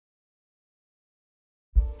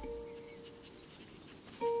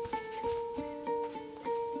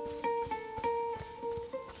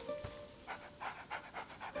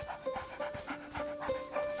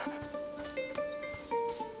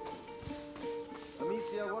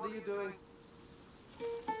Amicia, what are you doing?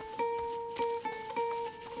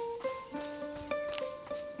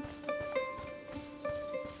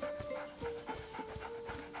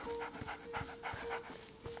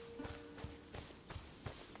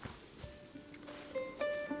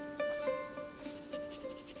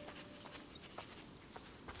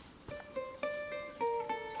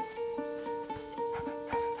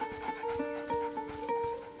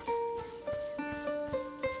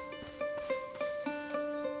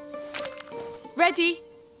 Ready?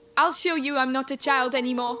 I'll show you I'm not a child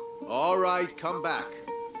anymore. All right, come back.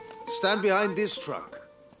 Stand behind this truck.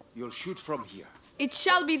 You'll shoot from here. It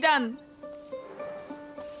shall be done.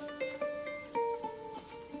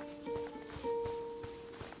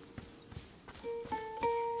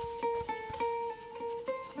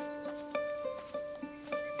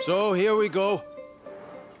 So, here we go.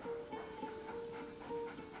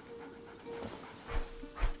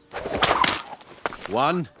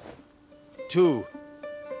 One, 2,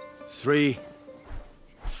 3,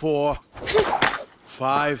 4,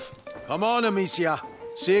 5. Come on, Amicia.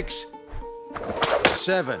 6,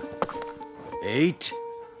 7, 8,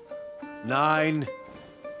 9,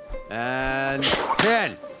 and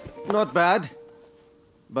 10. Not bad.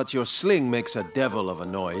 But your sling makes a devil of a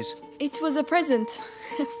noise. It was a present.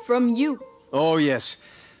 From you. Oh, yes.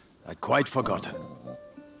 I'd quite forgotten.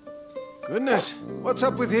 Goodness, what's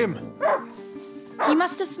up with him? He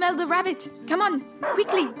must have smelled the rabbit. Come on,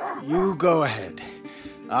 quickly. You go ahead.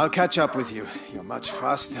 I'll catch up with you. You're much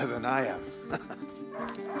faster than I am.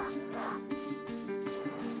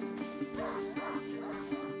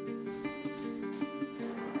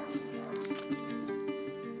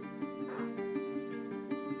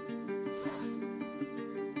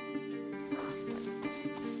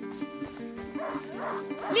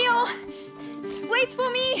 Leo! Wait for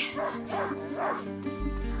me!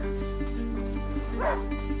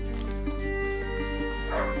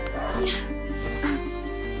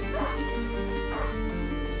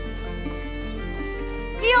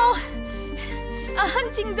 Leo! A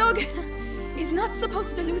hunting dog is not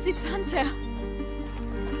supposed to lose its hunter.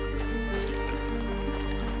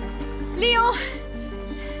 Leo!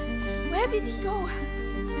 Where did he go?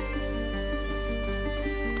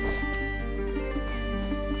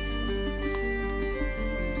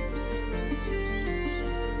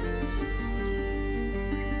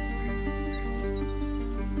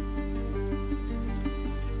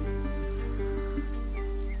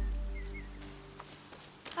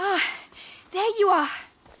 There you are.